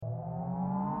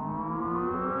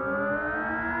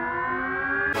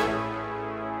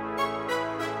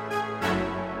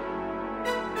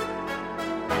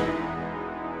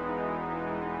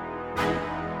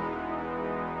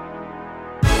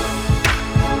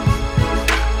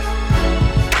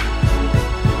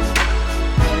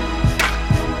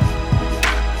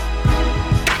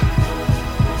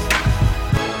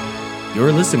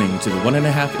You're listening to the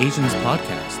 1.5 Asians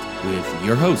podcast with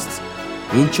your hosts,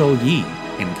 Wu Cho Yi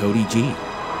and Cody G.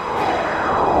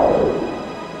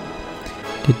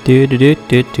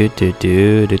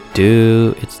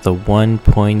 It's the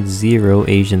 1.0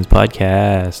 Asians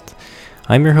podcast.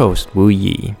 I'm your host, Wu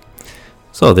Yi.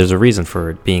 So there's a reason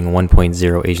for it being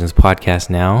 1.0 Asians podcast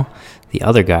now. The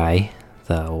other guy,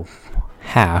 the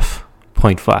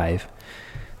 0.5, I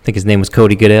think his name was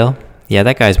Cody Goodale. Yeah,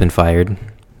 that guy's been fired.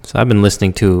 So I've been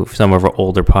listening to some of our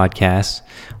older podcasts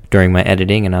during my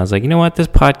editing, and I was like, you know what, this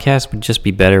podcast would just be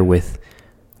better with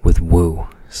Wu.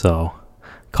 So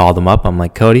called him up. I'm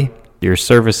like, Cody, your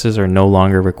services are no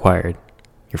longer required.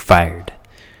 You're fired.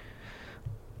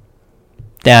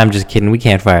 Nah, I'm just kidding. We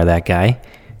can't fire that guy.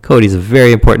 Cody's a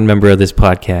very important member of this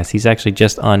podcast. He's actually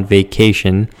just on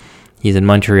vacation. He's in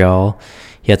Montreal.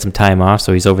 He had some time off,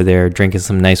 so he's over there drinking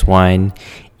some nice wine,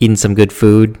 eating some good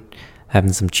food,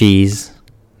 having some cheese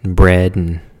and bread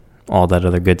and all that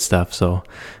other good stuff. So,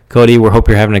 Cody, we hope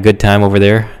you're having a good time over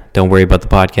there. Don't worry about the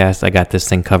podcast. I got this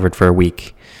thing covered for a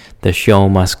week. The show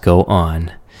must go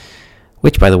on.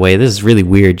 Which, by the way, this is really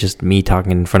weird, just me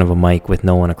talking in front of a mic with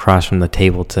no one across from the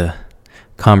table to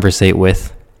conversate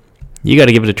with. You got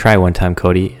to give it a try one time,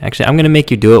 Cody. Actually, I'm going to make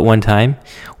you do it one time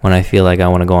when I feel like I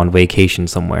want to go on vacation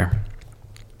somewhere.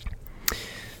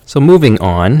 So moving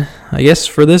on, I guess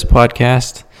for this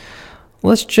podcast,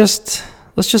 let's just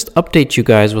update you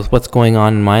guys with what's going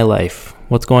on in my life,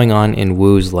 what's going on in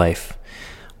Wu's life.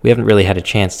 We haven't really had a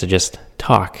chance to just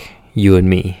talk, you and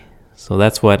me. So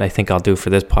that's what I think I'll do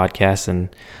for this podcast, and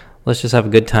let's just have a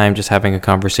good time just having a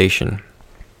conversation.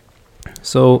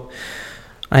 So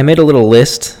I made a little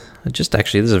list. This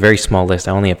is a very small list.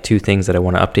 I only have 2 things that I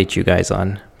want to update you guys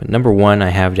on. But number 1 I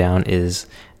have down is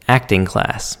acting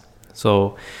class.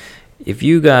 So if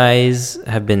you guys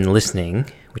have been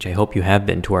listening, which I hope you have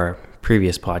been to our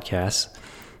previous podcasts,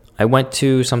 I went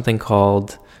to something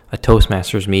called a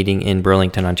Toastmasters meeting in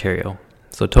Burlington, Ontario.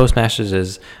 So Toastmasters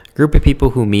is a group of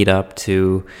people who meet up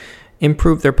to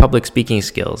improve their public speaking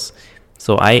skills.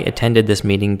 So I attended this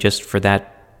meeting just for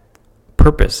that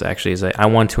purpose, actually. Is I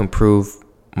want to improve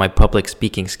my public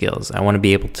speaking skills. I want to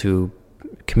be able to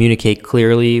communicate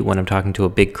clearly when I'm talking to a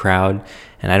big crowd,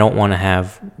 and I don't want to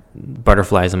have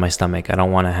butterflies in my stomach. I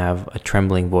don't want to have a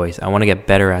trembling voice. I want to get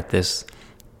better at this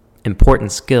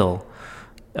important skill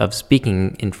of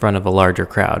speaking in front of a larger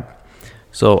crowd.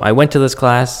 So I went to this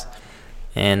class,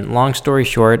 and long story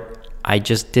short, I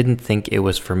just didn't think it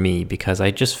was for me because I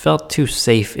just felt too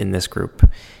safe in this group,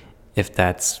 if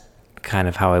that's kind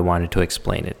of how I wanted to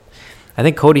explain it. I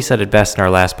think Cody said it best in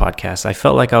our last podcast. I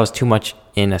felt like I was too much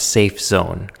in a safe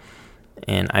zone,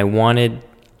 and I want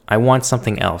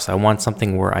something else. I want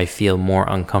something where I feel more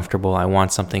uncomfortable. I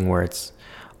want something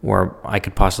where I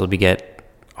could possibly get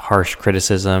harsh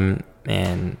criticism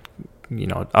and,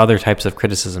 other types of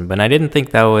criticism. But I didn't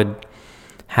think that would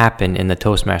happen in the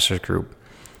Toastmasters group.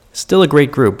 Still a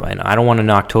great group. I don't want to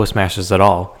knock Toastmasters at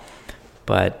all,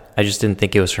 but I just didn't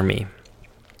think it was for me.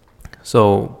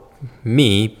 So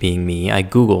me being me, I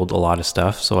Googled a lot of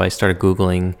stuff. So I started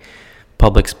Googling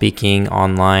public speaking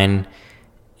online,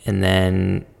 and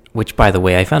then, which by the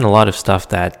way, I found a lot of stuff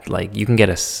that you can get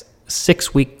a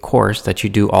 6-week course that you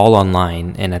do all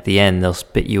online, and at the end they'll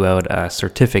spit you out a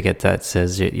certificate that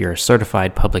says you're a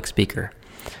certified public speaker.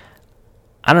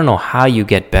 I don't know how you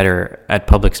get better at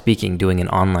public speaking doing an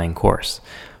online course,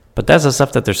 but that's the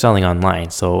stuff that they're selling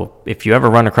online. So if you ever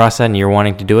run across that and you're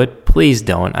wanting to do it, please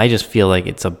don't. I just feel like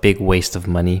it's a big waste of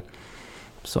money.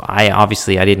 So I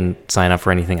didn't sign up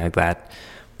for anything like that.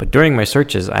 But during my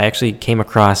searches, I actually came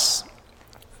across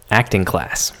acting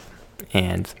class.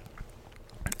 And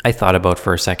I thought about it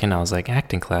for a second. I was like,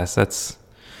 acting class, that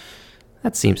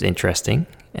seems interesting.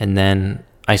 And then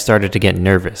I started to get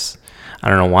nervous. I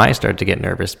don't know why I started to get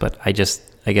nervous, but I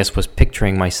guess was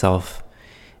picturing myself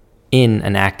in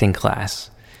an acting class.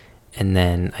 And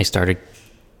then I started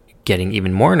getting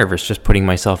even more nervous just putting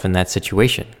myself in that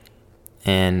situation.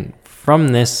 And from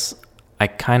this, I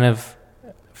kind of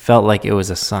felt like it was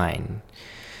a sign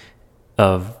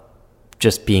of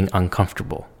just being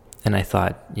uncomfortable. And I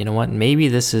thought, you know what, maybe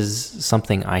this is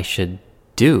something I should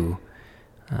do.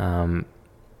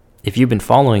 If you've been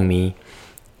following me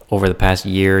over the past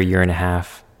year and a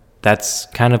half, that's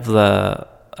kind of the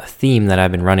theme that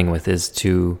I've been running with, is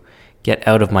to get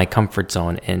out of my comfort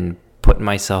zone and put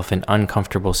myself in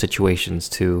uncomfortable situations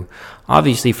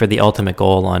obviously for the ultimate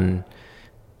goal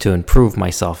to improve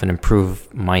myself and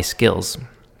improve my skills.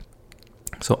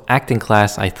 So acting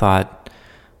class, I thought,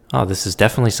 this is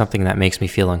definitely something that makes me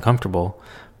feel uncomfortable,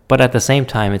 but at the same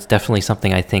time, it's definitely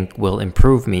something I think will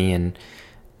improve me and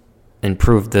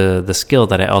improve the skill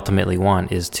that I ultimately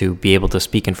want, is to be able to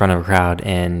speak in front of a crowd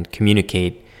and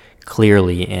communicate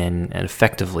clearly and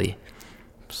effectively.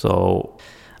 So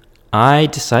I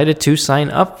decided to sign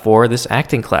up for this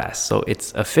acting class. So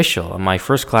it's official. My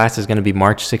first class is going to be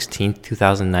March 16th,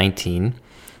 2019.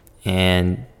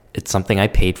 And it's something I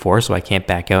paid for, so I can't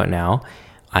back out now.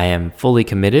 I am fully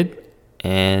committed,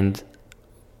 and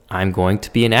I'm going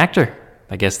to be an actor.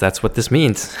 I guess that's what this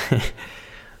means.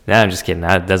 No, I'm just kidding.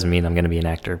 That doesn't mean I'm going to be an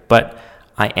actor. But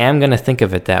I am going to think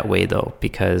of it that way, though,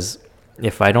 because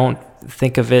if I don't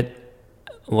think of it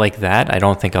like that, I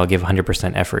don't think I'll give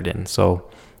 100% effort in. So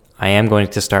I am going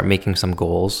to start making some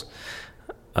goals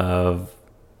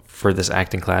for this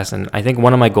acting class. And I think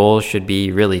one of my goals should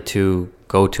be really to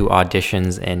go to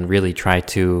auditions and really try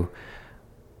to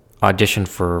audition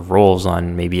for roles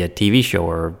on maybe a TV show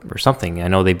or something. I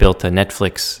know they built a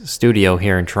Netflix studio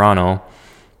here in Toronto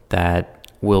that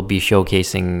will be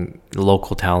showcasing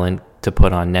local talent to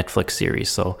put on Netflix series.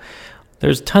 So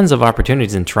there's tons of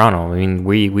opportunities in Toronto. I mean,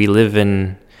 we live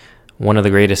in one of the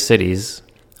greatest cities,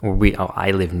 or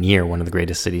I live near one of the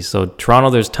greatest cities. So Toronto,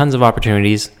 there's tons of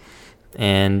opportunities,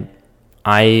 and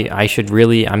I'm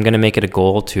going to make it a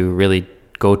goal to really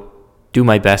go do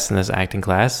my best in this acting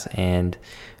class and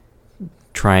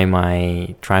try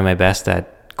my best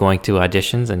at going to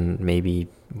auditions and maybe,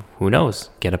 who knows,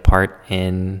 get a part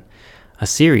in a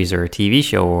series or a TV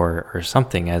show or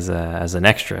something as an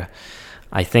extra.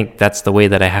 I think that's the way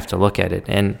that I have to look at it.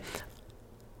 And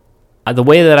the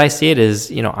way that I see it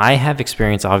is, I have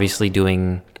experience obviously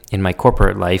doing in my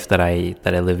corporate life that I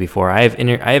lived before. I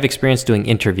have experience doing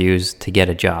interviews to get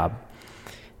a job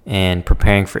and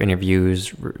preparing for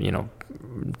interviews,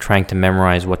 trying to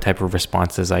memorize what type of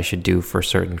responses I should do for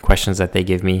certain questions that they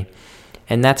give me.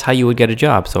 And that's how you would get a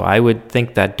job. So I would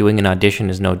think that doing an audition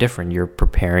is no different. You're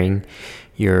preparing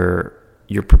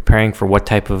for what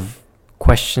type of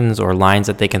questions or lines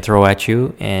that they can throw at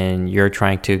you, and you're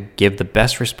trying to give the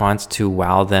best response to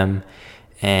wow them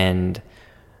and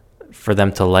for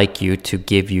them to like you, to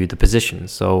give you the position.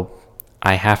 So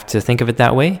I have to think of it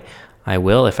that way. I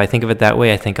will. If I think of it that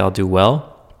way, I think I'll do well.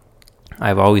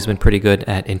 I've always been pretty good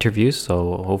at interviews,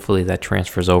 so hopefully that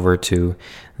transfers over to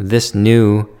this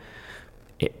new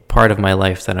part of my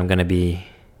life that I'm going to be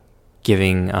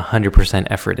giving 100%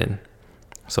 effort in.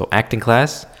 So acting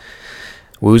class,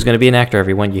 Woo's going to be an actor,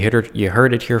 everyone. You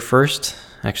heard it here first.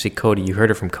 Actually, Cody, you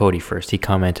heard it from Cody first. He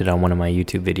commented on one of my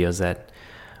YouTube videos that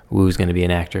Woo's going to be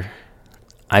an actor.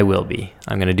 I will be.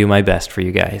 I'm going to do my best for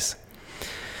you guys.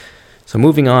 So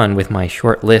moving on with my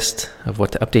short list of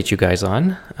what to update you guys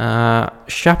on.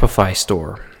 Shopify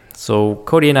store. So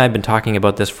Cody and I have been talking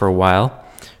about this for a while.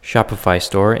 Shopify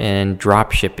store and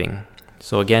drop shipping.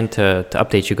 So again, to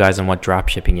update you guys on what drop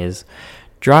shipping is.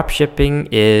 Drop shipping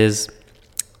is,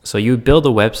 so you build a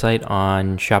website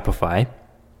on Shopify,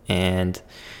 and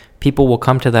people will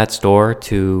come to that store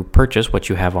to purchase what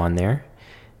you have on there,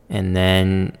 and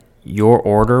then your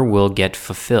order will get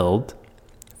fulfilled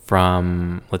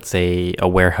from, let's say, a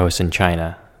warehouse in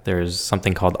China. There's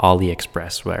something called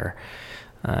AliExpress where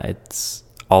it's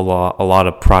a lot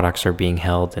of products are being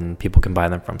held and people can buy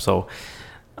them from. So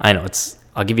I know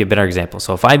I'll give you a better example.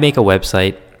 So if I make a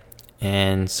website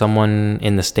and someone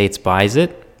in the States buys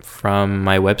it from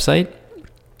my website,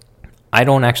 I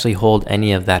don't actually hold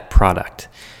any of that product.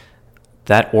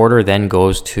 That order then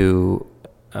goes to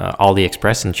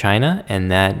AliExpress in China, and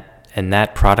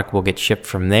that product will get shipped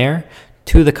from there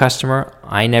to the customer.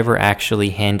 I never actually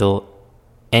handle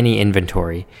any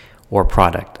inventory or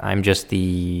product. I'm just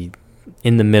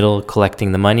in the middle,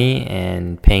 collecting the money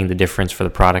and paying the difference for the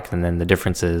product, and then the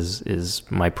difference is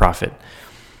my profit.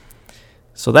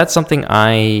 So that's something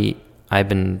I've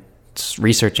been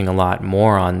researching a lot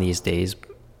more on these days,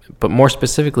 but more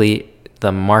specifically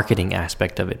the marketing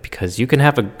aspect of it, because you can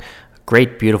have a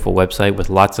great, beautiful website with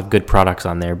lots of good products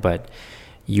on there, but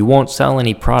you won't sell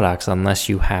any products unless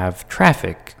you have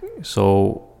traffic.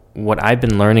 So what I've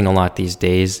been learning a lot these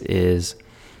days is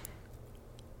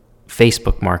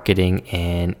Facebook marketing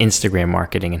and Instagram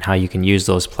marketing, and how you can use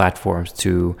those platforms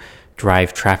to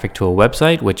drive traffic to a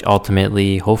website, which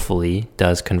ultimately, hopefully,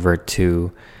 does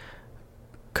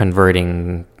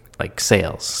converting like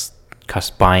sales,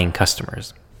 buying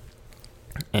customers.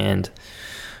 And,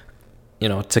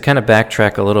 to kind of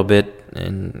backtrack a little bit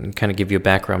and kind of give you a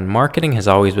background, marketing has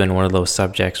always been one of those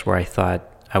subjects where I thought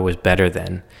I was better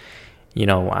than.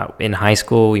 In high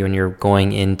school, when you're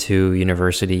going into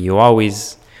university, you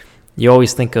always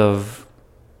think of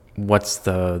what's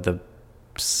the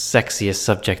sexiest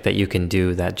subject that you can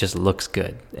do that just looks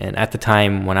good. And at the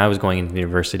time when I was going into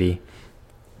university,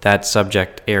 that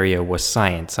subject area was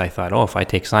science. I thought, if I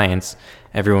take science,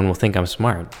 everyone will think I'm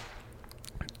smart.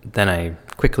 Then I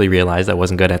quickly realized I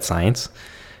wasn't good at science.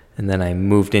 And then I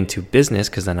moved into business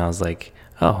because then I was like,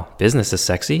 business is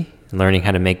sexy. Learning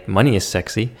how to make money is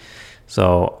sexy.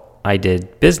 So I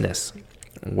did business,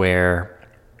 where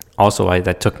also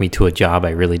that took me to a job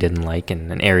I really didn't like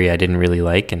and an area I didn't really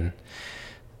like, and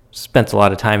spent a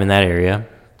lot of time in that area.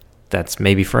 That's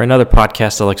maybe for another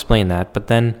podcast, I'll explain that. But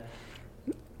then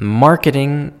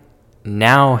marketing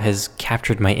now has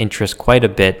captured my interest quite a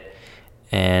bit,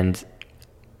 and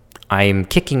I'm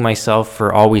kicking myself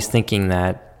for always thinking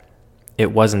that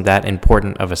it wasn't that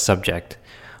important of a subject,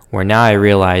 where now I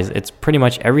realize it's pretty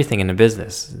much everything in a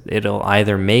business. It'll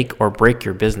either make or break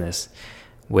your business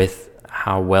with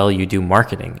how well you do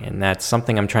marketing, and that's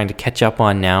something I'm trying to catch up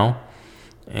on now.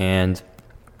 And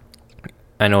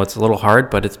I know it's a little hard,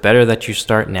 but it's better that you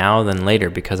start now than later,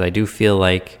 because I do feel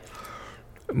like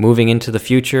moving into the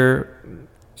future,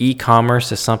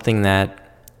 e-commerce is something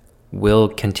that will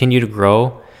continue to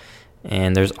grow.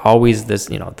 And there's always this,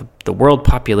 the world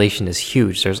population is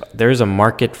huge. There's a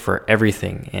market for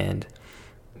everything, and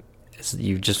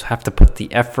you just have to put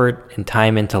the effort and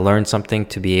time in to learn something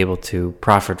to be able to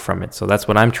profit from it. So that's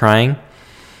what I'm trying,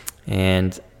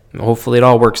 and hopefully it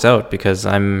all works out, because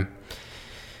I'm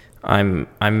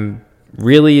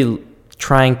really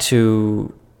trying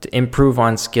to improve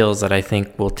on skills that I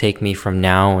think will take me from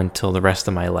now until the rest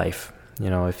of my life.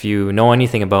 If you know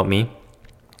anything about me,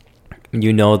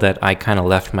 you know that I kind of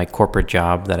left my corporate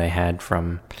job that I had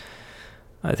from,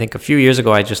 I think a few years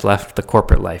ago. I just left the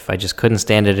corporate life. I just couldn't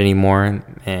stand it anymore.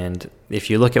 And if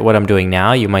you look at what I'm doing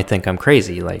now, you might think I'm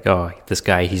crazy. Like, this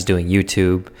guy, he's doing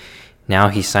YouTube. Now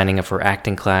he's signing up for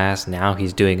acting class. Now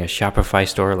he's doing a Shopify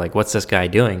store. Like, what's this guy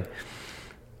doing?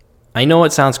 I know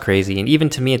it sounds crazy, and even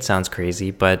to me it sounds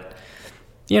crazy, but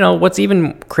what's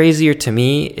even crazier to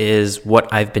me is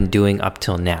what I've been doing up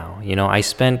till now. I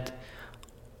spent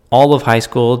all of high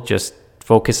school just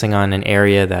focusing on an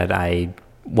area that I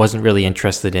wasn't really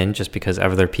interested in, just because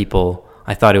other people,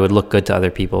 I thought it would look good to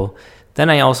other people. Then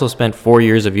I also spent 5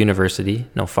 years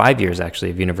actually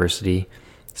of university,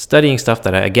 studying stuff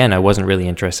that I wasn't really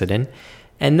interested in.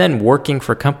 And then working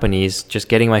for companies, just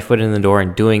getting my foot in the door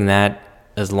and doing that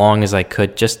as long as I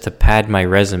could, just to pad my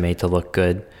resume to look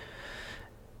good.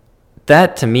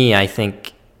 That, to me, I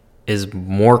think is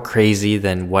more crazy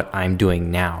than what I'm doing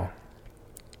now.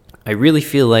 I really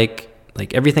feel like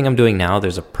everything I'm doing now,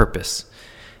 there's a purpose.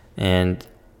 And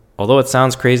although it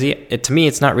sounds crazy, to me,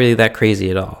 it's not really that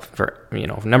crazy at all. For,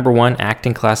 number one,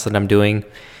 acting class that I'm doing,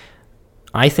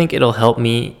 I think it'll help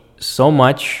me so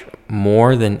much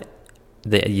more than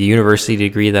the university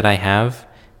degree that I have.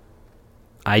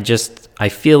 I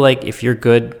feel like if you're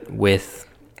good with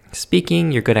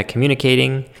speaking, you're good at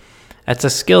communicating, that's a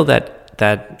skill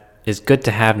that is good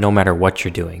to have no matter what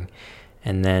you're doing.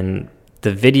 And then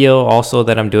the video also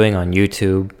that I'm doing on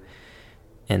YouTube,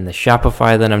 and the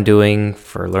Shopify that I'm doing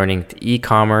for learning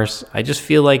e-commerce, I just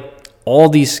feel like all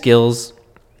these skills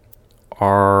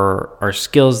are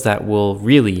skills that will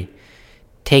really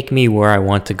take me where I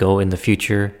want to go in the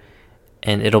future,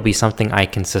 and it'll be something I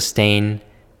can sustain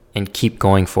and keep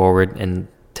going forward, and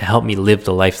to help me live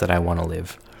the life that I want to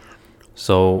live.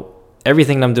 So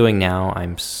everything that I'm doing now,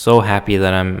 I'm so happy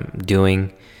that I'm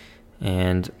doing.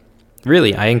 And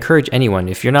really, I encourage anyone,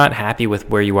 if you're not happy with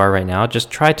where you are right now,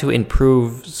 just try to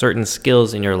improve certain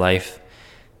skills in your life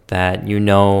that you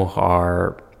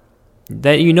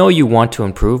want to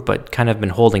improve, but kind of been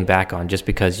holding back on just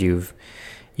because you've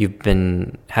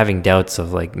been having doubts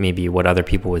of like maybe what other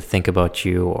people would think about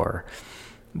you, or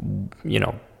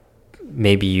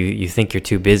maybe you think you're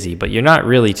too busy, but you're not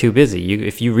really too busy.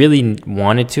 If you really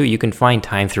wanted to, you can find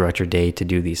time throughout your day to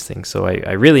do these things. So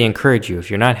I really encourage you, if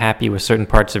you're not happy with certain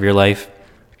parts of your life,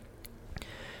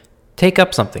 take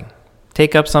up something.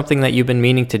 Take up something that you've been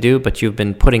meaning to do, but you've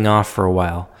been putting off for a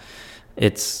while.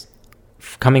 It's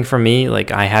coming from me,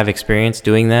 like I have experience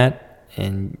doing that,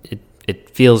 and it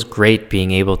feels great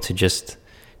being able to just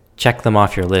check them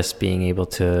off your list, being able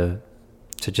to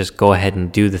just go ahead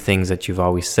and do the things that you've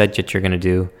always said that you're going to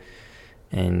do,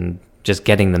 and just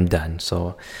getting them done.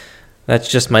 So that's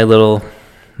just my little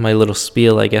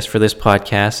spiel, I guess, for this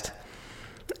podcast.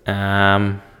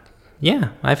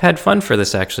 I've had fun for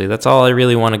this, actually. That's all I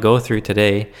really want to go through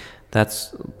today.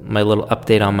 That's my little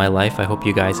update on my life. I hope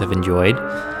you guys have enjoyed.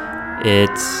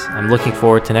 I'm looking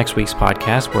forward to next week's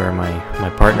podcast, where my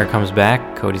partner comes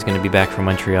back. Cody's going to be back from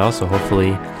Montreal, so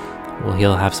hopefully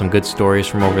he'll have some good stories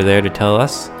from over there to tell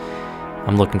us.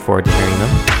 I'm looking forward to hearing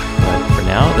them. But for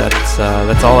now,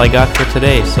 that's all I got for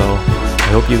today. So I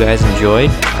hope you guys enjoyed.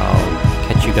 I'll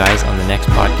catch you guys on the next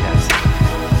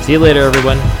podcast. See you later,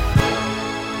 everyone.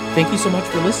 Thank you so much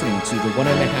for listening to the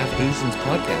 1.5 Asians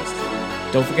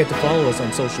podcast. Don't forget to follow us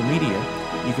on social media.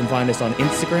 You can find us on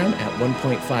Instagram at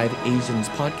 1.5 Asians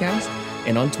podcast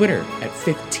and on Twitter at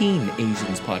 15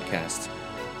 Asians podcast.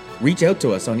 Reach out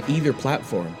to us on either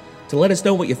platform to let us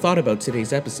know what you thought about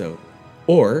today's episode,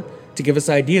 or to give us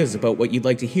ideas about what you'd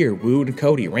like to hear Woo and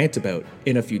Cody rant about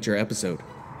in a future episode.